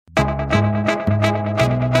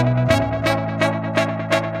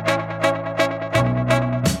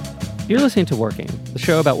You're listening to Working, the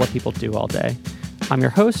show about what people do all day. I'm your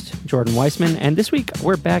host, Jordan Weissman, and this week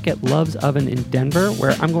we're back at Love's Oven in Denver,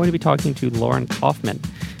 where I'm going to be talking to Lauren Kaufman,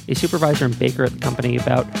 a supervisor and baker at the company,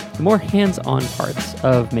 about the more hands-on parts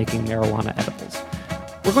of making marijuana edibles.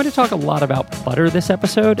 We're going to talk a lot about butter this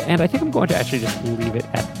episode, and I think I'm going to actually just leave it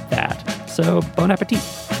at that. So, bon appetit.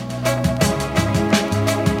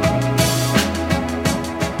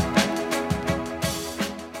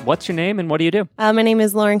 What's your name and what do you do? My name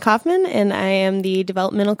is Lauren Kaufman, and I am the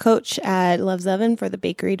developmental coach at Love's Oven for the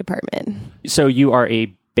bakery department. So you are a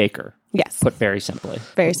baker? Yes. Put very simply.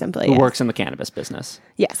 Very simply, Who yes. works in the cannabis business?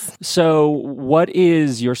 Yes. So what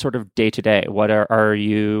is your sort of day-to-day? What are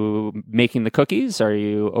you making the cookies? Are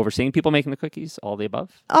you overseeing people making the cookies? All the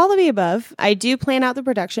above? All of the above. I do plan out the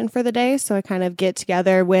production for the day, so I kind of get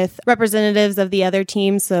together with representatives of the other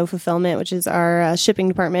teams, so fulfillment, which is our shipping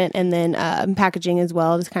department, and then packaging as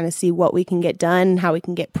well, to kind of see what we can get done, how we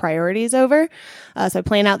can get priorities over. So I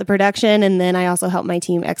plan out the production, and then I also help my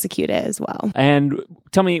team execute it as well. And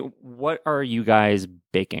tell me, what are you guys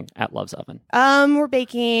baking at Love's Oven? We're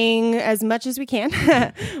baking as much as we can.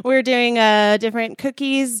 We're doing different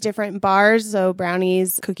cookies, different bars, so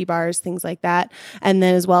brownies, cookie bars, things like that, and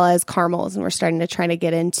then as well as caramels. And we're starting to try to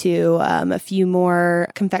get into a few more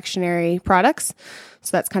confectionery products.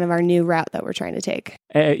 So that's kind of our new route that we're trying to take.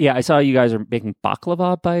 Yeah, I saw you guys are making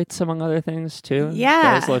baklava bites, among other things, too.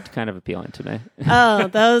 Yeah. Those looked kind of appealing to me. Oh,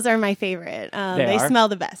 those are my favorite. They are? smell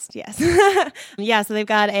the best, yes. Yeah, so they've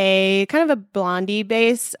got a kind of a blondie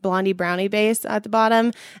brownie base at the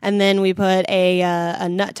bottom. And then we put a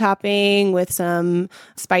nut topping with some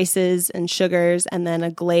spices and sugars, and then a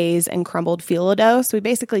glaze and crumbled phyllo dough. So we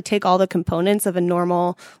basically take all the components of a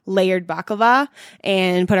normal layered baklava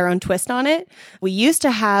and put our own twist on it. We used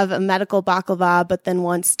to have a medical baklava, but then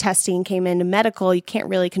once testing came into medical, you can't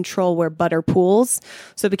really control where butter pools.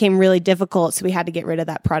 So it became really difficult. So we had to get rid of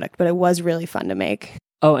that product, but it was really fun to make.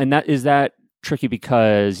 Oh, and is that tricky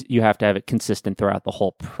because you have to have it consistent throughout the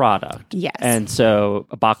whole product? Yes. And so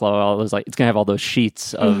a baklava is like, it's going to have all those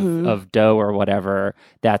sheets of dough or whatever.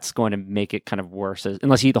 That's going to make it kind of worse,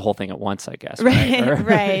 unless you eat the whole thing at once, I guess. Right, Or,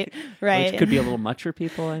 right. Which could be a little much for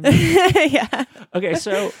people, I mean. Yeah. Okay,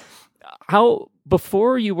 so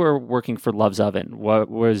before you were working for Love's Oven, what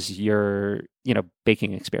was your,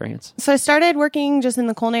 baking experience? So I started working just in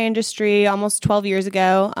the culinary industry almost 12 years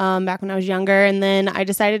ago, back when I was younger. And then I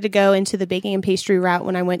decided to go into the baking and pastry route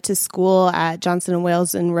when I went to school at Johnson &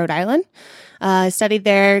 Wales in Rhode Island. I studied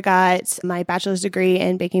there, got my bachelor's degree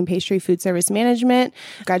in baking and pastry food service management,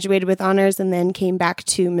 graduated with honors, and then came back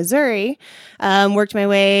to Missouri. Worked my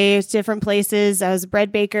way to different places. I was a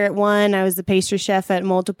bread baker at one. I was the pastry chef at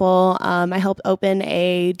multiple. I helped open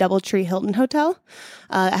a DoubleTree Hilton hotel.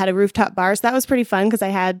 I had a rooftop bar, so that was pretty fun because I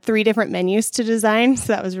had 3 different menus to design,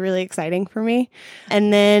 so that was really exciting for me.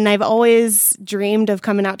 And then I've always dreamed of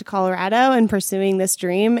coming out to Colorado and pursuing this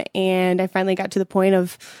dream, and I finally got to the point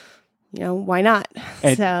of, why not?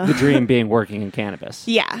 And so the dream being working in cannabis.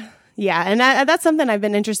 Yeah. And that's something I've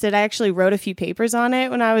been interested. I actually wrote a few papers on it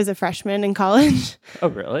when I was a freshman in college. Oh,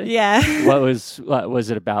 really? Yeah. What was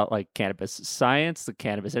it about, like cannabis science,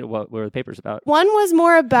 what were the papers about? One was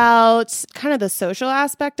more about kind of the social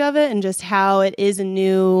aspect of it and just how it is a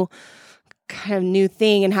new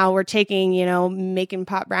thing, and how we're taking, making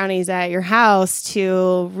pot brownies at your house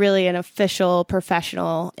to really an official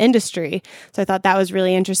professional industry. So I thought that was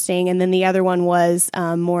really interesting. And then the other one was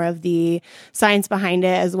more of the science behind it,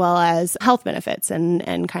 as well as health benefits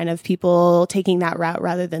and kind of people taking that route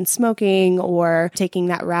rather than smoking, or taking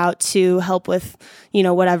that route to help with,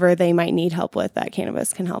 whatever they might need help with that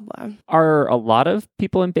cannabis can help with. Are a lot of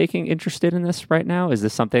people in baking interested in this right now? Is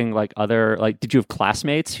this something did you have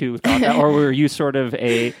classmates who thought that, or were you sort of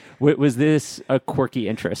was this a quirky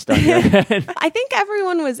interest on your end? I think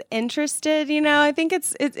everyone was interested. I think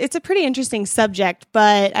it's a pretty interesting subject,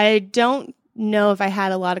 but I don't know if I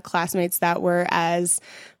had a lot of classmates that were as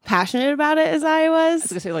passionate about it as I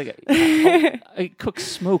was. I was going to say, I cook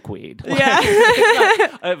smoke weed.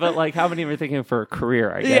 Yeah. But how many are thinking for a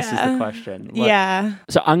career, I guess, is the question. Yeah.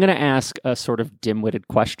 So I'm going to ask a sort of dim-witted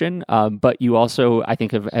question, but you also, I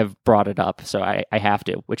think, have brought it up, so I have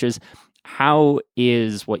to, which is, how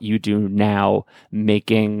is what you do now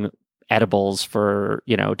making edibles for,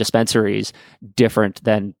 dispensaries different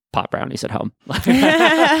than pot brownies at home?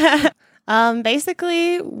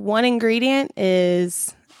 Basically, one ingredient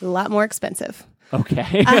is a lot more expensive.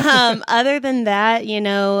 Okay. Other than that,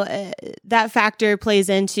 that factor plays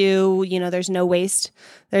into, there's no waste.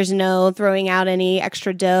 There's no throwing out any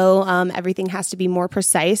extra dough. Everything has to be more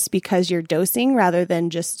precise because you're dosing rather than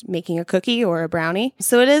just making a cookie or a brownie.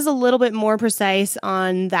 So it is a little bit more precise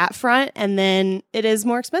on that front, and then it is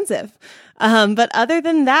more expensive. But other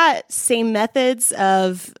than that, same methods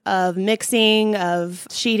of mixing, of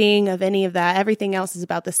sheeting, of any of that. Everything else is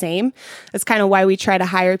about the same. That's kind of why we try to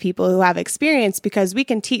hire people who have experience, because we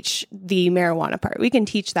can teach the marijuana part. We can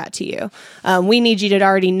teach that to you. We need you to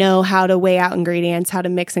already know how to weigh out ingredients, how to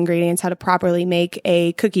mix ingredients, how to properly make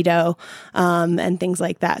a cookie dough, and things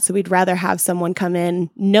like that. So we'd rather have someone come in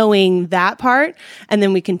knowing that part, and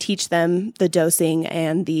then we can teach them the dosing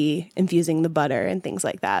and the infusing the butter and things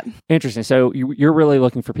like that. Interesting. So you're really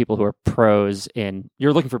looking for people who are pros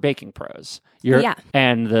you're looking for baking pros. Yeah.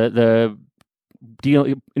 And the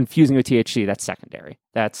deal infusing with THC, that's secondary.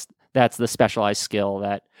 That's the specialized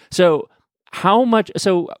skill so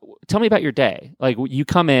tell me about your day. Like, you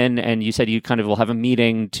come in and you said you kind of will have a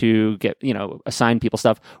meeting to get, assign people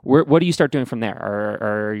stuff. What do you start doing from there?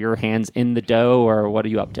 Are your hands in the dough, or what are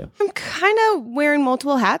you up to? I'm kind of wearing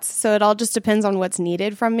multiple hats, so it all just depends on what's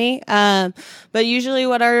needed from me. But usually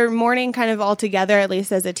what our morning kind of all together, at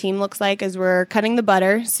least as a team, looks like is we're cutting the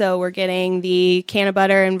butter. So we're getting the can of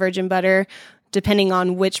butter and virgin butter, depending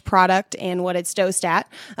on which product and what it's dosed at.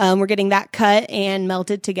 We're getting that cut and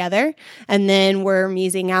melted together. And then we're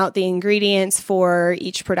measing out the ingredients for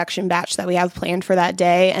each production batch that we have planned for that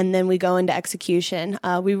day. And then we go into execution.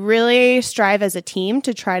 We really strive as a team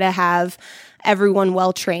to try to have everyone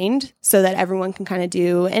well trained so that everyone can kind of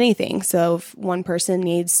do anything. So if one person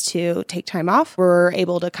needs to take time off, we're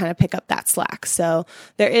able to kind of pick up that slack. So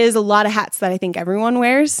there is a lot of hats that I think everyone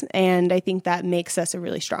wears, and I think that makes us a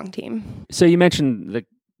really strong team. So you mentioned the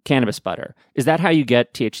cannabis butter. Is that how you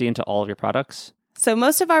get THC into all of your products? So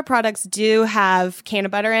most of our products do have canna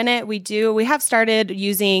butter in it. We have started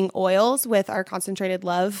using oils with our Concentrated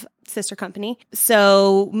Love sister company.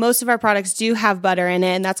 So most of our products do have butter in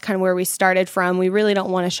it, and that's kind of where we started from. We really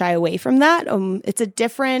don't want to shy away from that.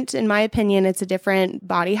 In my opinion, it's a different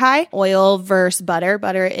body high. Oil versus butter.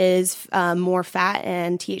 Butter is more fat,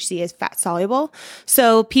 and THC is fat soluble.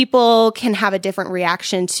 So people can have a different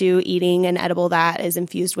reaction to eating an edible that is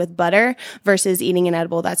infused with butter versus eating an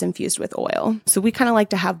edible that's infused with oil. So we kind of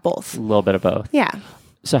like to have both. A little bit of both. Yeah.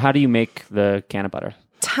 So how do you make the can of butter?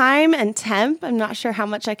 Time and temp. I'm not sure how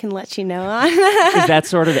much I can let you know on. Is that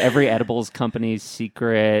sort of every edibles company's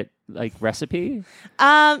secret recipe?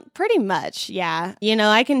 Pretty much, yeah.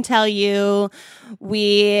 I can tell you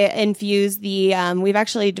we infuse we've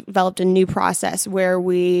actually developed a new process where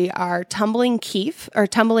we are tumbling keef or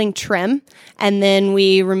tumbling trim, and then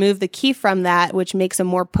we remove the keef from that, which makes a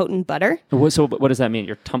more potent butter. So what does that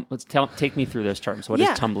mean? Take me through those terms. What is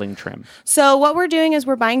tumbling trim? So what we're doing is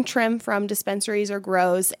we're buying trim from dispensaries or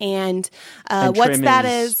grows, and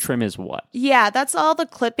trim is what? Yeah, that's all the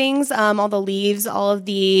clippings, all the leaves, all of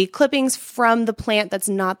the clippings from the plant that's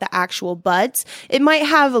not the actual buds. It might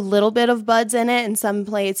have a little bit of buds in it, and some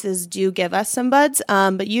places do give us some buds,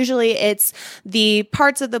 but usually it's the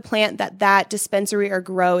parts of the plant that dispensary or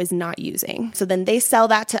grow is not using. So then they sell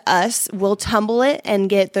that to us. We'll tumble it and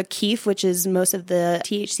get the keef, which is most of the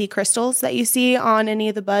THC crystals that you see on any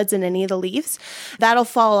of the buds and any of the leaves. That'll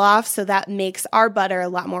fall off, so that makes our butter a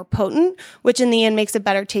lot more potent, which in the end makes a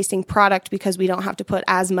better tasting product because we don't have to put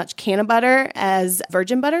as much canna butter as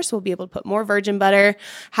virgin butter. So we'll be able to put more virgin butter,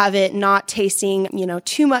 have it not tasting,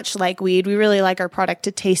 too much like weed. We really like our product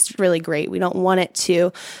to taste really great. We don't want it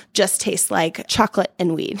to just taste like chocolate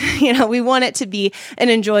and weed. We want it to be an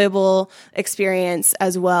enjoyable experience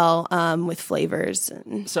as well, with flavors.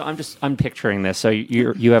 So I'm picturing this. So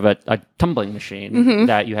you have a tumbling machine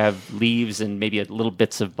that you have leaves and maybe little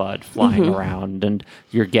bits of bud flying around, and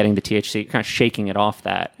you're getting the THC, kind of shaking it off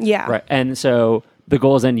that. Yeah. Right. And so the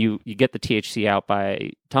goal is then you get the THC out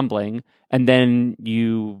by tumbling, and then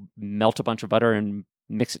you melt a bunch of butter and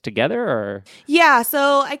mix it together, or? Yeah,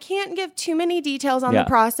 so I can't give too many details on the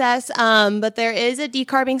process, but there is a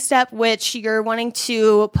decarbing step, which you're wanting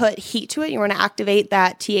to put heat to it. You want to activate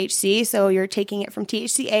that THC, so you're taking it from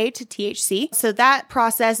THCA to THC. So that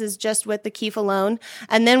process is just with the keef alone,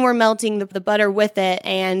 and then we're melting the butter with it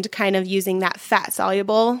and kind of using that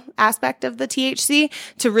fat-soluble aspect of the THC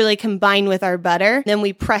to really combine with our butter. Then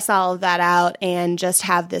we press all of that out and just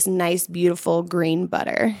have this nice, beautiful green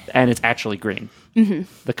butter. And it's actually green. Mm-hmm.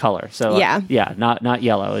 the color. So not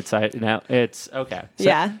yellow. It's it's okay.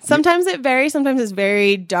 So, Sometimes it varies. Sometimes it's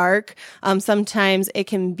very dark. Sometimes it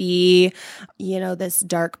can be, this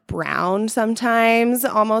dark brown. Sometimes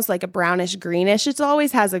almost like a brownish greenish. It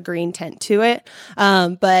always has a green tint to it,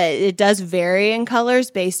 but it does vary in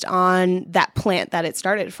colors based on that plant that it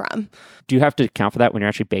started from. Do you have to account for that when you're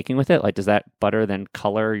actually baking with it? Like, does that butter then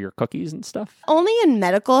color your cookies and stuff? Only in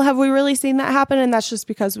medical have we really seen that happen, and that's just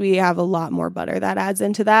because we have a lot more butter that adds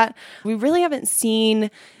into that. We really haven't seen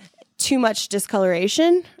too much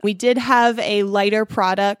discoloration. We did have a lighter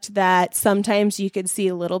product that sometimes you could see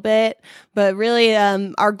a little bit, but really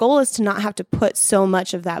our goal is to not have to put so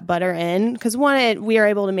much of that butter in, because we are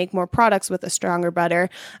able to make more products with a stronger butter,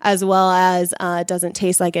 as well as it doesn't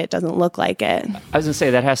taste like it, doesn't look like it. I was going to say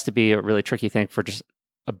that has to be a really tricky thing for just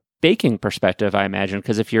a baking perspective, I imagine,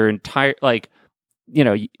 because if you're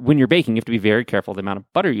when you're baking, you have to be very careful the amount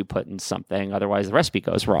of butter you put in something. Otherwise, the recipe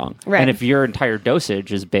goes wrong. Right. And if your entire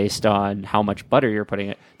dosage is based on how much butter you're putting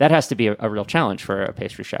in, that has to be a real challenge for a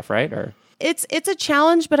pastry chef, right? Or it's a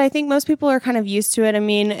challenge, but I think most people are kind of used to it. I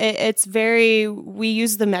mean, we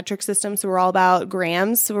use the metric system, so we're all about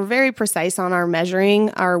grams. So we're very precise on our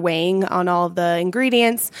measuring, our weighing on all of the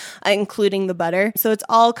ingredients, including the butter. So it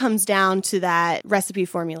all comes down to that recipe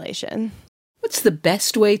formulation. What's the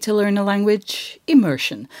best way to learn a language?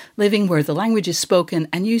 Immersion, living where the language is spoken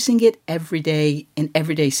and using it every day in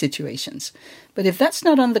everyday situations. But if that's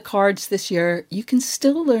not on the cards this year, you can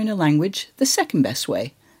still learn a language the second best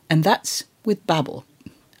way, and that's with Babbel.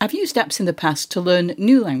 I've used apps in the past to learn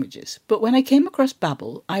new languages, but when I came across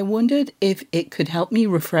Babbel, I wondered if it could help me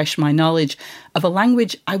refresh my knowledge of a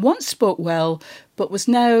language I once spoke well, but was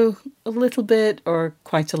now a little bit or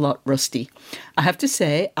quite a lot rusty. I have to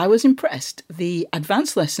say, I was impressed. The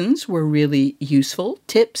advanced lessons were really useful,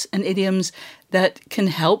 tips and idioms that can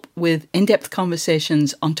help with in-depth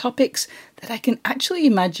conversations on topics that I can actually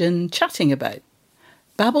imagine chatting about.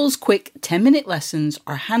 Babbel's quick 10-minute lessons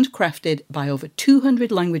are handcrafted by over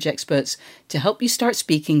 200 language experts to help you start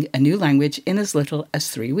speaking a new language in as little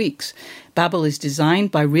as 3 weeks. Babbel is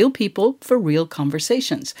designed by real people for real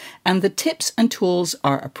conversations, and the tips and tools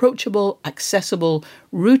are approachable, accessible,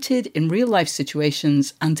 rooted in real-life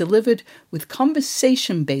situations, and delivered with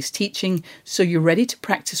conversation-based teaching so you're ready to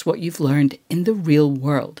practice what you've learned in the real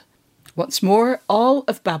world. What's more, all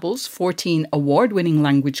of Babbel's 14 award-winning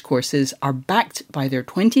language courses are backed by their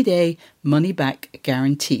 20-day money-back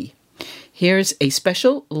guarantee. Here's a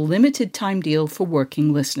special limited-time deal for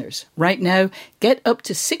working listeners. Right now, get up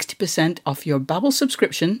to 60% off your Babbel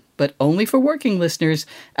subscription, but only for working listeners,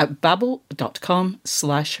 at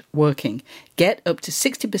babbel.com/working. Get up to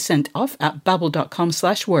 60% off at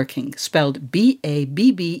babbel.com/working, spelled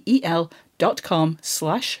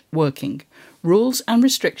BABBEL.com/working. Rules and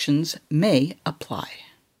restrictions may apply.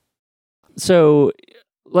 So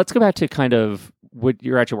let's go back to kind of what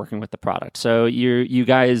you're actually working with the product. So you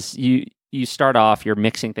guys start off, you're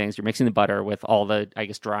mixing things, you're mixing the butter with all the, I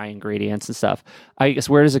guess, dry ingredients and stuff. I guess,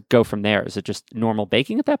 where does it go from there? Is it just normal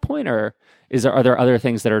baking at that point, or are there other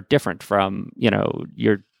things that are different from,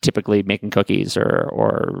 you're typically making cookies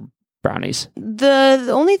or brownies? The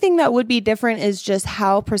only thing that would be different is just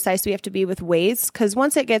how precise we have to be with weights, because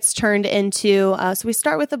once it gets turned into, so we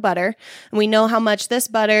start with the butter, and we know how much this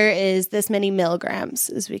butter is this many milligrams,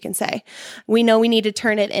 as we can say. We know we need to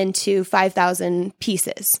turn it into 5,000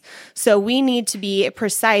 pieces. So we need to be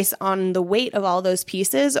precise on the weight of all those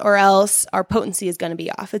pieces, or else our potency is going to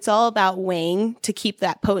be off. It's all about weighing to keep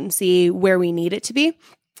that potency where we need it to be.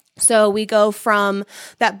 So we go from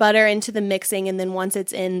that butter into the mixing, and then once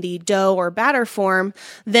it's in the dough or batter form,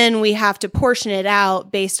 then we have to portion it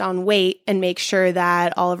out based on weight and make sure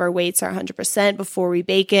that all of our weights are 100% before we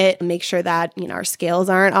bake it. Make sure that, our scales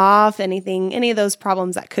aren't off, any of those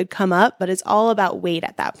problems that could come up, but it's all about weight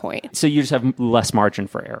at that point. So you just have less margin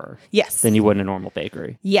for error. Yes. Than you would in a normal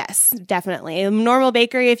bakery. Yes, definitely. A normal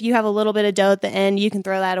bakery, if you have a little bit of dough at the end, you can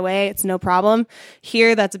throw that away. It's no problem.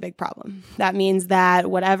 Here, that's a big problem. That means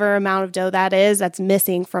that whatever amount of dough that is, that's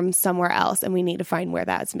missing from somewhere else, and we need to find where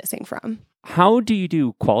that's missing from. How do you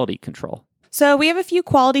do quality control? So we have a few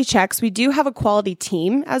quality checks. We do have a quality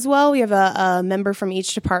team as well. We have a member from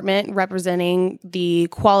each department representing the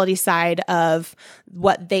quality side of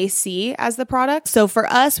what they see as the product. So for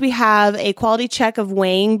us, we have a quality check of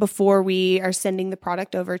weighing before we are sending the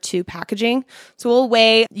product over to packaging. So we'll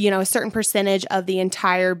weigh, a certain percentage of the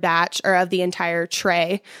entire batch or of the entire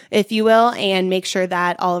tray, if you will, and make sure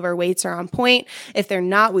that all of our weights are on point. If they're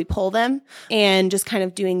not, we pull them, and just kind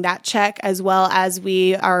of doing that check, as well as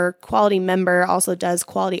our quality member also does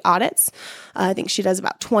quality audits. I think she does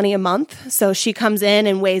about 20 a month. So she comes in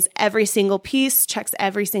and weighs every single piece, checks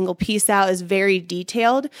every single piece out, is very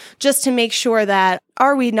detailed, just to make sure that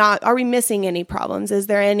are we missing any problems? Is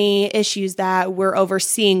there any issues that we're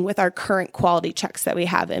overseeing with our current quality checks that we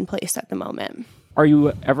have in place at the moment? Are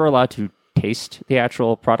you ever allowed to taste the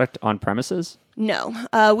actual product on premises? No.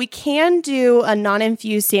 We can do a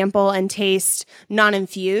non-infused sample and taste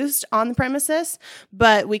non-infused on the premises,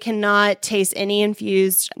 but we cannot taste any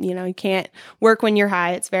infused. You can't work when you're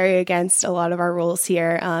high. It's very against a lot of our rules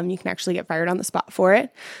here. You can actually get fired on the spot for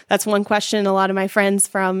it. That's one question a lot of my friends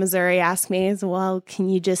from Missouri ask me is, well, can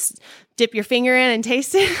you just dip your finger in and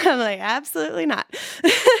taste it? I'm like, absolutely not.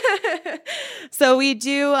 So we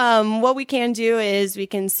do, what we can do is we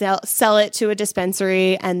can sell it to a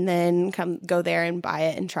dispensary and then go there and buy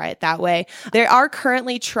it and try it that way. They are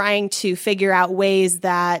currently trying to figure out ways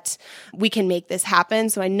that we can make this happen.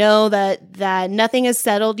 So I know that nothing is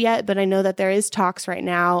settled yet, but I know that there is talks right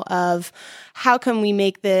now of how can we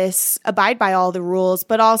make this abide by all the rules,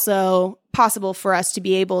 but also possible for us to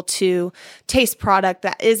be able to taste product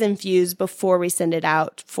that is infused before we send it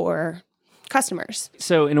out for customers.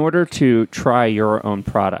 So in order to try your own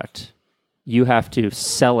product, you have to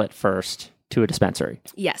sell it first to a dispensary.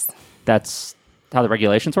 Yes. That's how the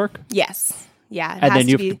regulations work? Yes. Yeah. And then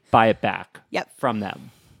you have to buy it back from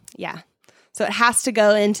them. Yeah. So it has to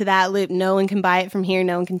go into that loop. No one can buy it from here.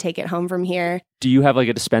 No one can take it home from here. Do you have like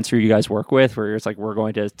a dispensary you guys work with where it's like, we're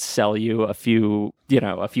going to sell you a few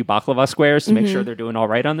baklava squares to make sure they're doing all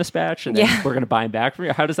right on this batch, and then we're going to buy them back from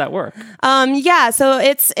you? How does that work? So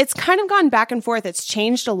it's kind of gone back and forth. It's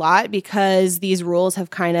changed a lot because these rules have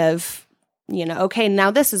kind of, okay,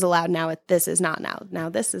 now this is allowed, now this is not now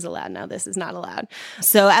this is allowed, now this is not allowed.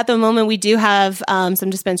 So at the moment, we do have some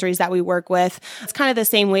dispensaries that we work with. It's kind of the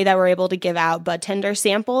same way that we're able to give out bud tender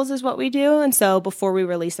samples is what we do. And so before we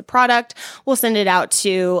release a product, we'll send it out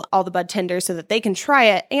to all the bud tenders so that they can try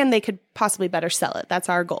it and they could possibly better sell it. That's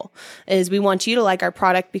our goal, is we want you to like our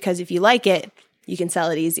product, because if you like it, you can sell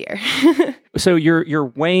it easier. So you're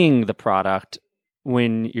weighing the product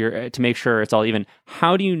when you're to make sure it's all even.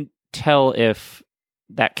 How do you tell if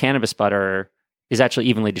that cannabis butter is actually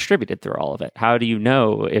evenly distributed through all of it? How do you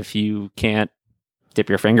know if you can't dip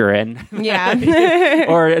your finger in? Yeah.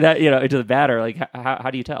 Or that, into the batter? Like, how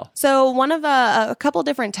do you tell? So one of a couple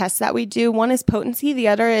different tests that we do, one is potency, the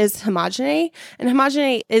other is homogeneity. And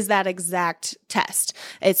homogeneity is that exact test.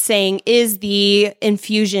 It's saying, is the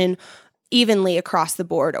infusion evenly across the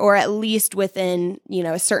board, or at least within,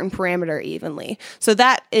 a certain parameter evenly. So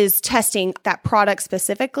that is testing that product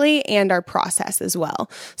specifically and our process as well.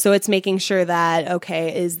 So it's making sure that,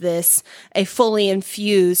 okay, is this a fully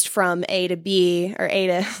infused from A to B or A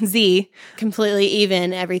to Z, completely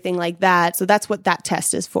even, everything like that. So that's what that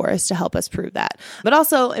test is for, is to help us prove that. But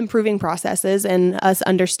also improving processes and us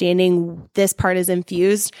understanding this part is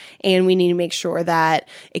infused and we need to make sure that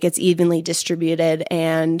it gets evenly distributed.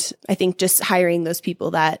 And I think just hiring those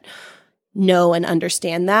people that know and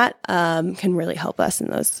understand that can really help us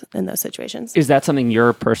in those situations. Is that something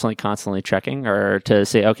you're personally constantly checking, or to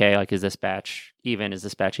say, okay, like, is this batch even? Is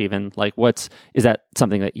this batch even? Like, is that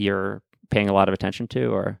something that you're paying a lot of attention to?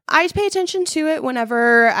 Or I pay attention to it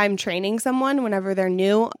whenever I'm training someone, whenever they're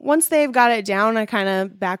new. Once they've got it down, I kind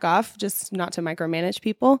of back off, just not to micromanage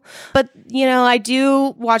people. But, I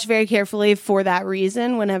do watch very carefully for that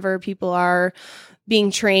reason whenever people are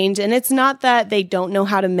being trained. And it's not that they don't know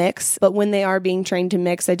how to mix, but when they are being trained to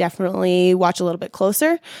mix, I definitely watch a little bit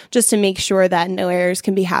closer just to make sure that no errors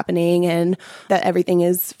can be happening and that everything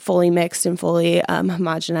is fully mixed and fully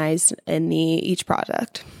homogenized in each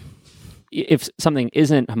product. If something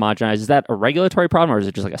isn't homogenized, is that a regulatory problem or is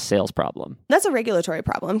it just like a sales problem? That's a regulatory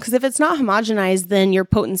problem, because if it's not homogenized, then your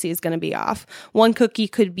potency is going to be off. One cookie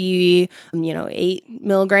could be, 8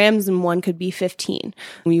 milligrams and one could be 15.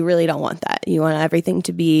 You really don't want that. You want everything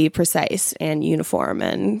to be precise and uniform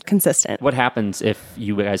and consistent. What happens if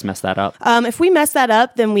you guys mess that up? If we mess that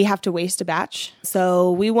up, then we have to waste a batch.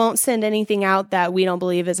 So we won't send anything out that we don't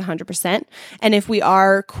believe is 100%. And if we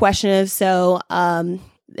are questionable,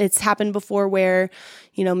 it's happened before where,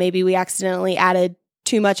 maybe we accidentally added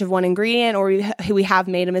too much of one ingredient or we have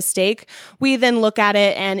made a mistake, we then look at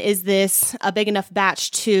it and is this a big enough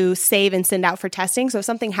batch to save and send out for testing? So if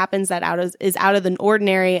something happens that is out of the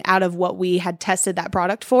ordinary, out of what we had tested that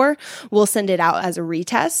product for, we'll send it out as a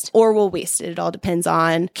retest or we'll waste it. It all depends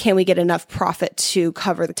on, can we get enough profit to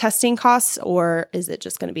cover the testing costs, or is it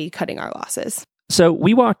just going to be cutting our losses? So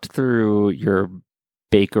we walked through your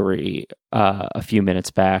bakery a few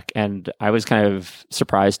minutes back, and I was kind of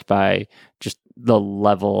surprised by just the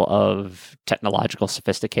level of technological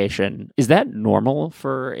sophistication. Is that normal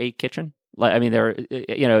for a kitchen? Like, I mean,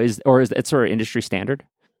 is it sort of industry standard?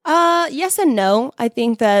 Yes and no. I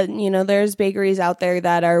think that, there's bakeries out there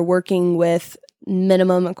that are working with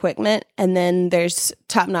minimum equipment, and then there's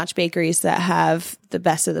top-notch bakeries that have the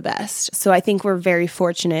best of the best. So I think we're very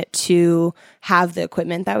fortunate to have the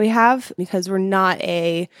equipment that we have, because we're not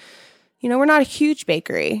a huge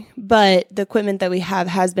bakery, but the equipment that we have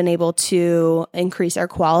has been able to increase our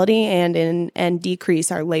quality and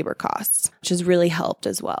decrease our labor costs, which has really helped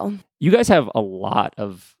as well. You guys have a lot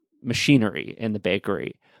of machinery in the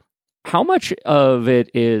bakery. How much of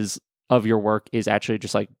your work is actually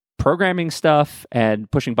just like programming stuff and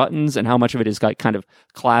pushing buttons, and how much of it is like kind of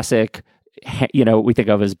classic, we think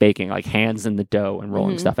of as baking, like hands in the dough and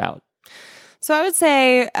rolling stuff out? So I would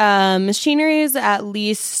say machinery is at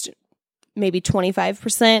least maybe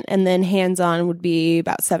 25%, and then hands-on would be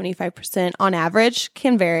about 75% on average.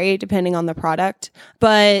 Can vary depending on the product.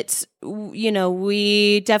 But,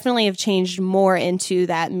 we definitely have changed more into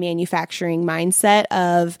that manufacturing mindset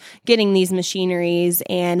of getting these machineries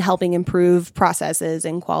and helping improve processes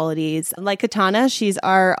and qualities. Like Katana, she's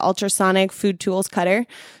our ultrasonic food tools cutter.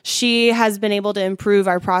 She has been able to improve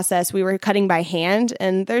our process. We were cutting by hand,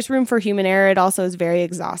 and there's room for human error. It also is very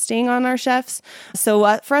exhausting on our chefs.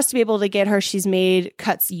 So for us to be able to get her, she's made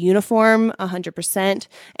cuts uniform 100%,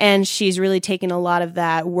 and she's really taken a lot of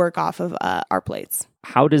that work off of our plates.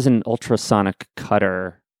 How does an ultrasonic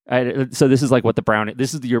cutter? So this is like what the brownie.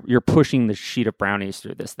 This is you're pushing the sheet of brownies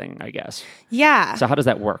through this thing, I guess. Yeah. So how does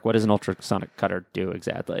that work? What does an ultrasonic cutter do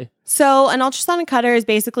exactly? So an ultrasonic cutter is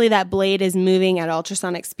basically that blade is moving at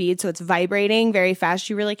ultrasonic speed, so it's vibrating very fast.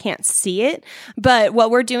 You really can't see it. But what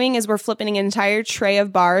we're doing is we're flipping an entire tray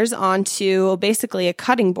of bars onto basically a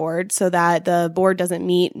cutting board so that the board doesn't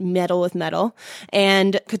meet metal with metal.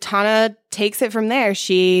 And Katana takes it from there.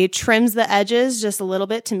 She trims the edges just a little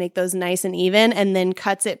bit to make those nice and even, and then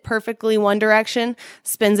cuts it perfectly one direction,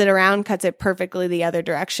 spins it around, cuts it perfectly the other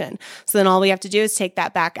direction. So then all we have to do is take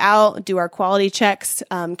that back out, do our quality checks,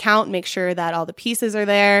 count, make sure that all the pieces are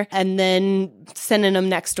there, and then sending them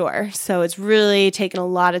next door. So it's really taken a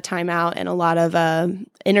lot of time out and a lot of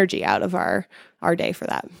energy out of our day for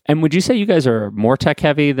that. And would you say you guys are more tech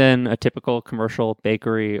heavy than a typical commercial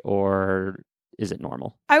bakery, or is it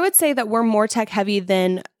normal? I would say that we're more tech heavy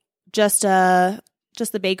than just the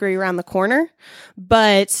bakery around the corner.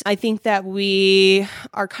 But I think that we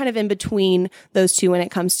are kind of in between those two when it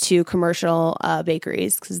comes to commercial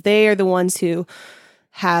bakeries, because they are the ones who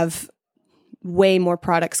have way more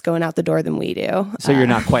products going out the door than we do. So you're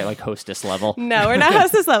not quite like hostess level. No, we're not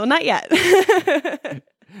hostess level. Not yet.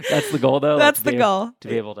 That's the goal, though? That's the goal. To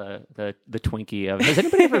be able to, the Twinkie of... Has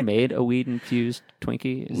anybody ever made a weed-infused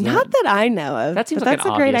Twinkie? Not that I know of. That seems like that's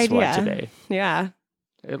an a great obvious idea. one today. Yeah.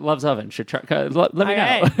 Love's Oven should try. Let me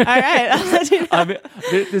know. All right. I'll let you know.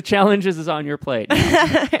 The challenge is on your plate.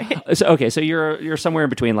 So you're somewhere in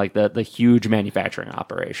between like the huge manufacturing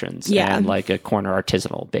operations and like a corner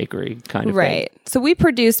artisanal bakery kind of thing. So we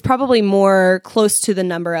produce probably more close to the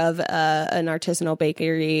number of an artisanal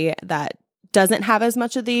bakery that doesn't have as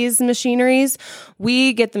much of these machineries.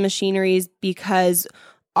 We get the machineries because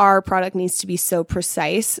our product needs to be so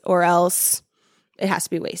precise, or else it has to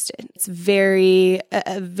be wasted. It's a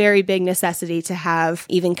very big necessity to have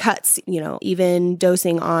even cuts, even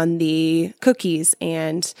dosing on the cookies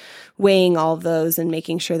and weighing all of those and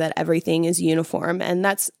making sure that everything is uniform. And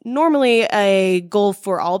that's normally a goal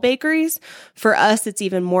for all bakeries. For us, it's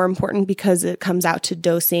even more important because it comes out to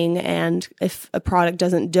dosing. And if a product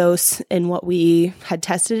doesn't dose in what we had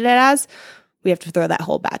tested it as, we have to throw that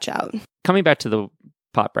whole batch out. Coming back to the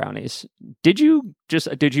pot brownies, did you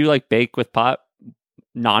like bake with pot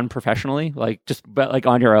non-professionally, like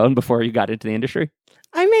on your own before you got into the industry?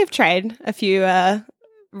 I may have tried a few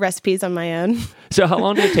recipes on my own. So how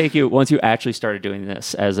long did it take you, once you actually started doing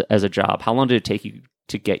this as a job, how long did it take you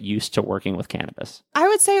to get used to working with cannabis? I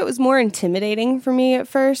would say it was more intimidating for me at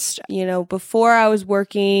first. Before I was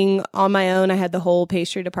working on my own, I had the whole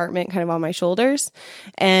pastry department kind of on my shoulders.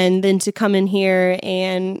 And then to come in here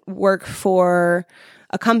and work for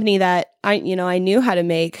a company that I knew how to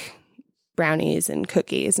make brownies and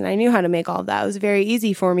cookies. And I knew how to make all of that. It was very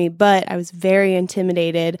easy for me, but I was very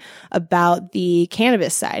intimidated about the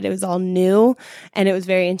cannabis side. It was all new and it was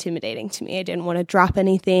very intimidating to me. I didn't want to drop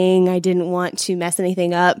anything. I didn't want to mess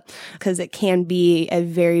anything up because it can be a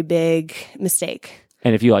very big mistake.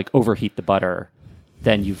 And if you like overheat the butter,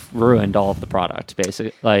 then you've ruined all of the product,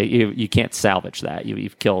 basically. Like you can't salvage that.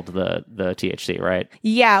 You've killed the THC, right?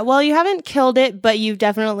 Yeah, well, you haven't killed it, but you've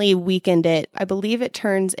definitely weakened it. I believe it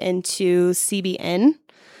turns into CBN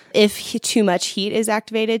if too much heat is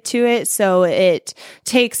activated to it. So it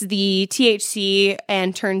takes the THC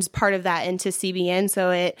and turns part of that into CBN. So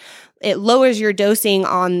it lowers your dosing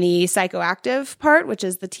on the psychoactive part, which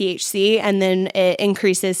is the THC, and then it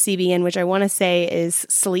increases CBN, which I want to say is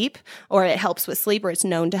sleep, or it helps with sleep, or it's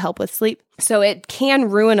known to help with sleep. So it can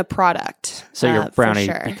ruin a product. So your brownie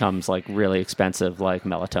becomes like really expensive, like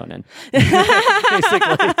melatonin,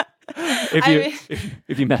 basically.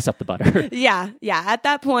 If you mess up the butter. Yeah. At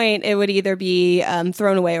that point, it would either be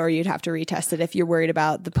thrown away or you'd have to retest it if you're worried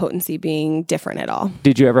about the potency being different at all.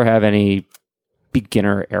 Did you ever have any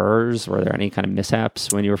beginner errors? Were there any kind of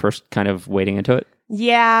mishaps when you were first kind of wading into it?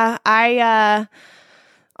 Yeah,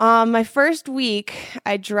 my first week,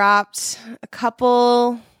 I dropped a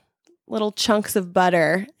couple little chunks of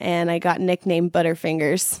butter and I got nicknamed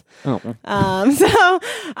Butterfingers. Oh. So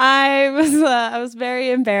I was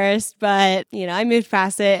very embarrassed, but I moved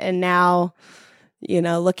past it, and now,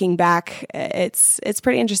 looking back, it's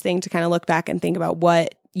pretty interesting to kind of look back and think about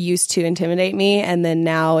what used to intimidate me, and then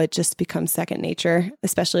now it just becomes second nature,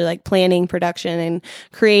 especially like planning production and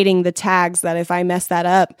creating the tags that if I mess that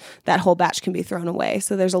up, that whole batch can be thrown away.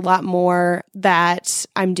 So there's a lot more that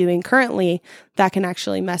I'm doing currently that can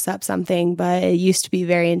actually mess up something, but it used to be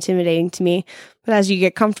very intimidating to me. But as you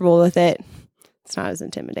get comfortable with it, it's not as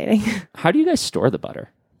intimidating. How do you guys store the butter?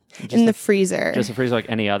 In the freezer. Just a freezer like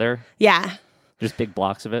any other? Yeah. Just big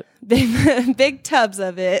blocks of it? Big tubs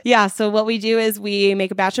of it. Yeah. So what we do is we make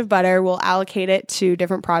a batch of butter. We'll allocate it to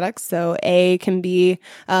different products. So A can be,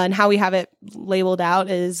 and how we have it labeled out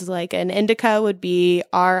is like an indica would be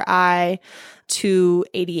RI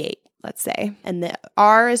 288. Let's say. And the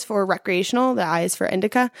R is for recreational, the I is for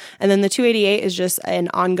indica. And then the 288 is just an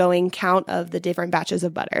ongoing count of the different batches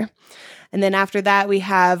of butter. And then after that, we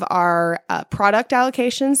have our product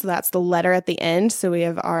allocation. So that's the letter at the end. So we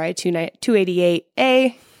have RI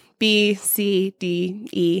 288A, B, C, D,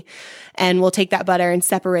 E. And we'll take that butter and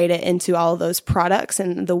separate it into all of those products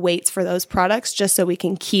and the weights for those products, just so we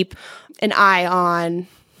can keep an eye on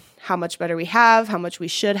how much butter we have, how much we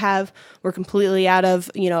should have. We're completely out of,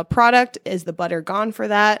 a product. Is the butter gone for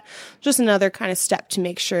that? Just another kind of step to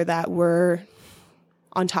make sure that we're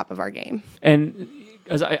on top of our game. And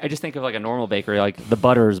as I just think of like a normal bakery, like the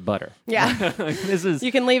butter is butter. Yeah. This is,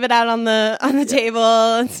 you can leave it out on the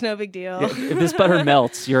table. It's no big deal. If this butter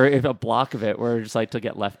melts, if a block of it were just like to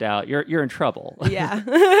get left out, you're in trouble.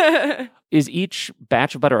 Yeah. Is each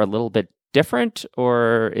batch of butter a little bit different,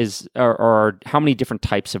 or how many different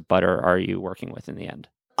types of butter are you working with in the end?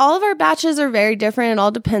 All of our batches are very different. It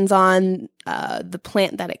all depends on the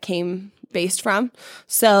plant that it came based from.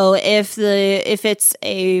 So if it's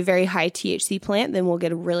a very high THC plant, then we'll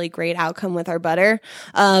get a really great outcome with our butter.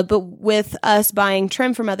 But with us buying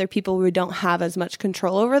trim from other people, we don't have as much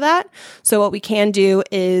control over that. So what we can do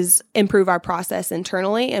is improve our process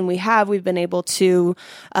internally. And we've been able to,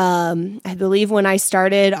 I believe when I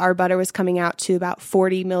started, our butter was coming out to about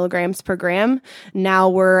 40 milligrams per gram. Now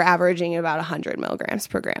we're averaging about 100 milligrams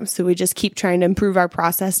per gram. So we just keep trying to improve our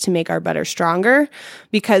process to make our butter stronger,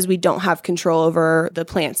 because we don't have control over the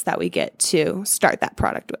plants that we get to start that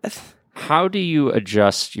product with. How do you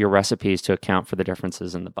adjust your recipes to account for the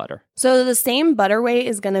differences in the butter? So the same butter weight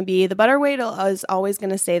the butter weight is always going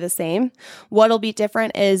to stay the same. What'll be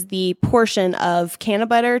different is the portion of can of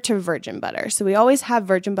butter to virgin butter. So we always have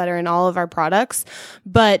virgin butter in all of our products,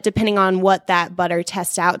 but depending on what that butter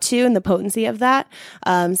tests out to and the potency of that,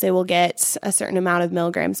 say we'll get a certain amount of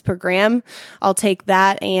milligrams per gram. I'll take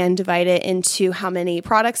that and divide it into how many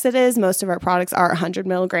products it is. Most of our products are 100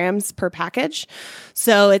 milligrams per package.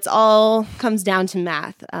 So it's all comes down to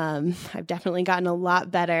math. I've definitely gotten a lot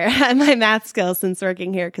better at my math skills since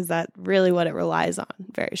working here, because that's really what it relies on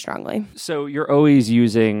very strongly. So you're always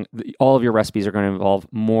using, all of your recipes are going to involve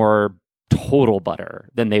more total butter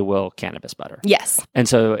than they will cannabis butter. Yes. And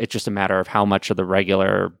so it's just a matter of how much of the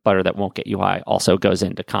regular butter that won't get you high also goes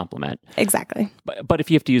in to complement. Exactly. But if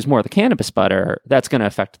you have to use more of the cannabis butter, that's going to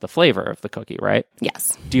affect the flavor of the cookie, right?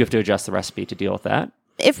 Yes. Do you have to adjust the recipe to deal with that?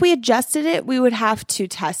 If we adjusted it, we would have to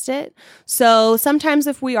test it. So sometimes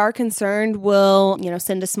if we are concerned, we'll,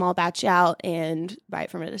 send a small batch out and buy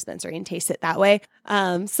it from a dispensary and taste it that way.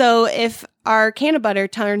 So if our can of butter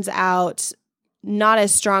turns out not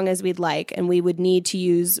as strong as we'd like, and we would need to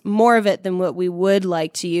use more of it than what we would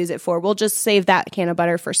like to use it for, we'll just save that can of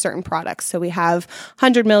butter for certain products. So we have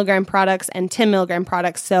 100 milligram products and 10 milligram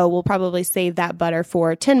products. So we'll probably save that butter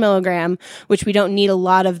for 10 milligram, which we don't need a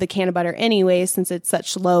lot of the can of butter anyway, since it's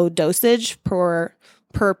such low dosage per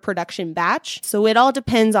production batch. So it all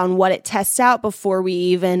depends on what it tests out before we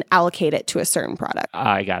even allocate it to a certain product.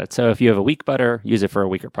 I got it. So if you have a weak butter, use it for a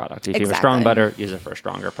weaker product. If you have a strong butter, use it for a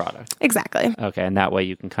stronger product. Exactly. Okay. And that way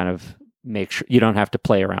you can kind of make sure you don't have to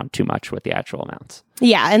play around too much with the actual amounts.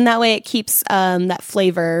 Yeah. And that way it keeps that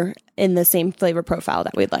flavor in the same flavor profile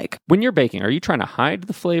that we'd like. When you're baking, are you trying to hide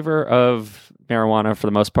the flavor of marijuana for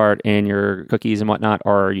the most part in your cookies and whatnot,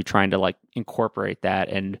 or are you trying to incorporate that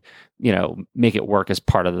and make it work as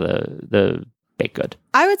part of the baked good?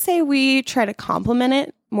 I would say we try to complement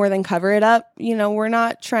it more than cover it up. We're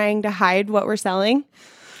not trying to hide what we're selling.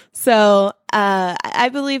 So I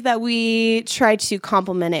believe that we try to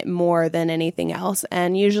complement it more than anything else.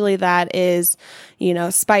 And usually that is,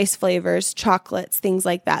 spice flavors, chocolates, things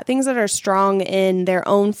like that. Things that are strong in their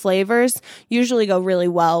own flavors usually go really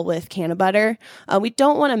well with can of butter. We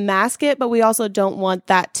don't want to mask it, but we also don't want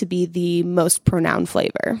that to be the most pronounced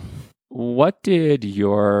flavor. What did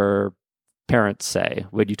your parents say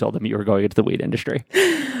when you told them you were going into the weed industry?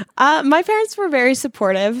 My parents were very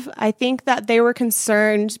supportive. I think that they were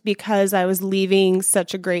concerned because I was leaving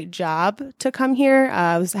such a great job to come here.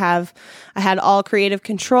 I had all creative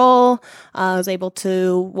control. I was able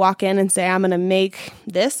to walk in and say, I'm going to make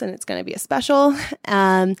this and it's going to be a special.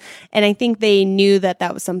 And I think they knew that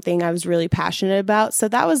that was something I was really passionate about. So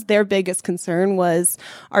that was their biggest concern was,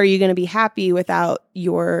 are you going to be happy without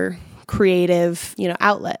your creative,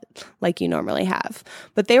 outlet like you normally have?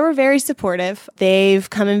 But they were very supportive. They've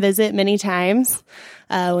come and visit many times.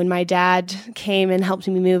 When my dad came and helped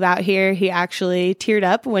me move out here, he actually teared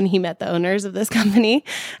up when he met the owners of this company.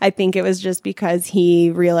 I think it was just because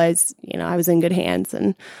he realized, I was in good hands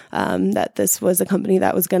and that this was a company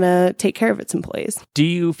that was going to take care of its employees. Do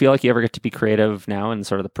you feel like you ever get to be creative now in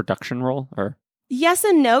sort of the production role, or? Yes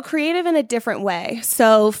and no, creative in a different way.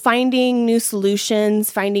 So finding new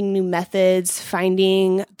solutions, finding new methods,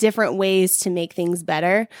 finding different ways to make things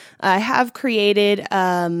better. I created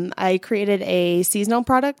a seasonal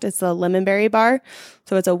product. It's a lemon berry bar.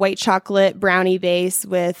 So it's a white chocolate brownie base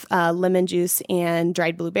with lemon juice and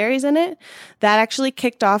dried blueberries in it. That actually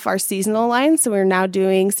kicked off our seasonal line. So we're now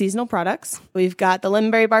doing seasonal products. We've got the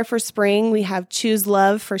lemon berry bar for spring. We have Choose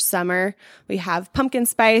Love for summer. We have pumpkin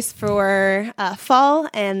spice for fall.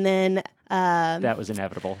 And then that was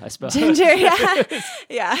inevitable, I suppose. Ginger, yeah.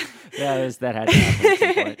 Yeah. That had to happen at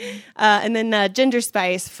some point. And then ginger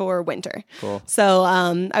spice for winter. Cool. So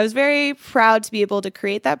I was very proud to be able to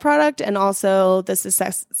create that product and also the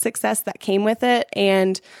success that came with it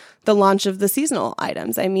and the launch of the seasonal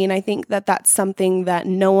items. I mean, I think that that's something that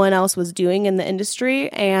no one else was doing in the industry,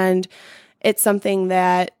 and it's something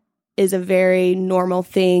that is a very normal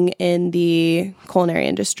thing in the culinary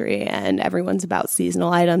industry, and everyone's about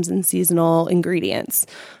seasonal items and seasonal ingredients.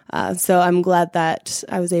 So I'm glad that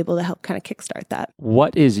I was able to help kind of kickstart that.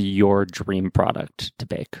 What is your dream product to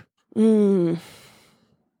bake?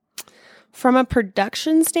 From a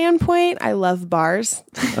production standpoint, I love bars.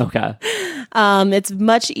 Okay. It's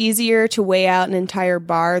much easier to weigh out an entire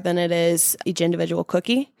bar than it is each individual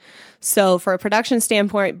cookie. So for a production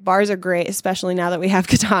standpoint, bars are great, especially now that we have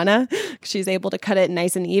Katana. She's able to cut it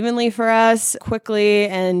nice and evenly for us quickly,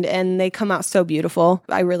 and they come out so beautiful.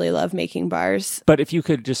 I really love making bars. But if you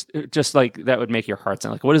could just like, that would make your heart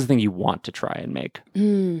sound like, what is the thing you want to try and make?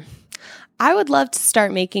 I would love to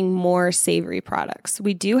start making more savory products.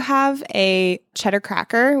 We do have a cheddar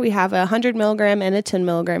cracker. We have a 100 milligram and a 10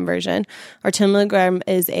 milligram version. Our 10 milligram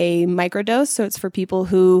is a microdose, so it's for people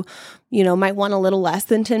who, might want a little less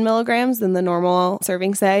than 10 milligrams than the normal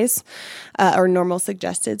serving size or normal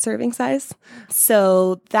suggested serving size.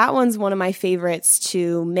 So that one's one of my favorites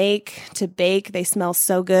to make, to bake. They smell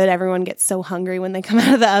so good. Everyone gets so hungry when they come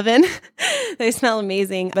out of the oven. They smell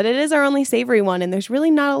amazing. But it is our only savory one, and there's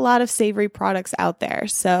really not a lot of savory products out there.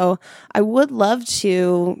 So I would love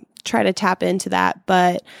to try to tap into that,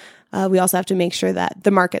 but we also have to make sure that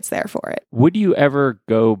the market's there for it. Would you ever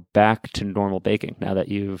go back to normal baking now that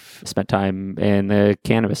you've spent time in the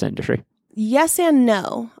cannabis industry? Yes and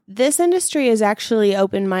no. This industry has actually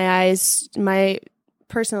opened my eyes, my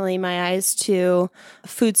personally my eyes to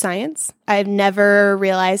food science. I've never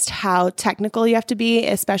realized how technical you have to be,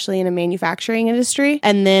 especially in a manufacturing industry.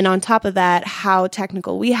 And then on top of that, how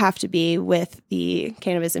technical we have to be with the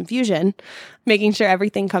cannabis infusion, making sure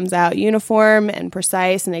everything comes out uniform and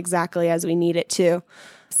precise and exactly as we need it to.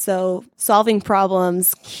 So solving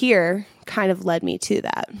problems here kind of led me to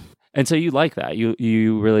that. And so you like that.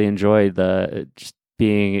 You really enjoy the just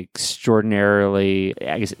being extraordinarily,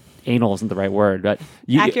 I guess anal isn't the right word, but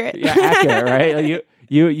accurate. Yeah, accurate, right? Like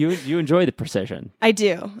you enjoy the precision. I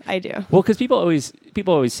do. Well, because people always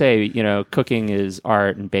say, cooking is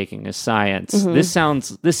art and baking is science.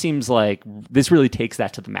 Mm-hmm. This seems like this really takes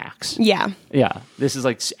that to the max. Yeah. This is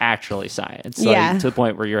like actually science. Yeah. To the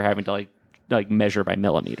point where you're having to like measure by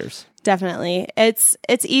millimeters. Definitely. It's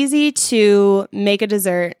easy to make a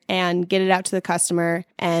dessert and get it out to the customer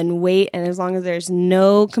and wait. And as long as there's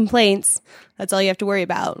no complaints, that's all you have to worry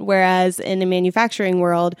about. Whereas in the manufacturing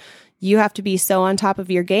world, you have to be so on top of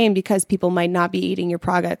your game because people might not be eating your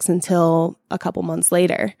products until a couple months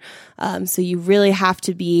later. So you really have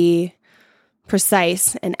to be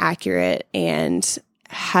precise and accurate and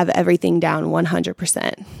have everything down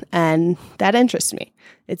 100%. And that interests me.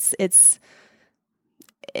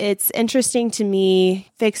 It's interesting to me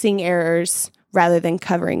fixing errors rather than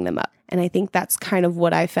covering them up. And I think that's kind of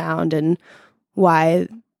what I found and why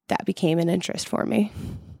that became an interest for me.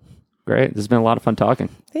 Great. This has been a lot of fun talking.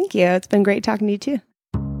 Thank you. It's been great talking to you too.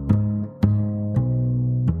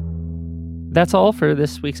 That's all for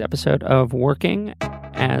this week's episode of Working.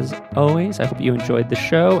 As always, I hope you enjoyed the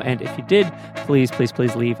show. And if you did, please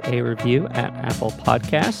leave a review at Apple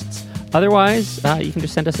Podcasts. Otherwise, you can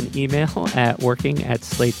just send us an email at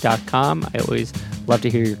working@slate.com. I always love to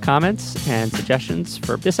hear your comments and suggestions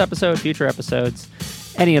for this episode, future episodes,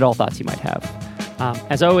 any and all thoughts you might have.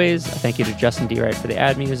 As always, thank you to Justin D. Wright for the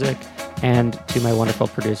ad music and to my wonderful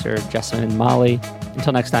producer, Jessamine Molly.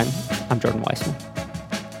 Until next time, I'm Jordan Weissman.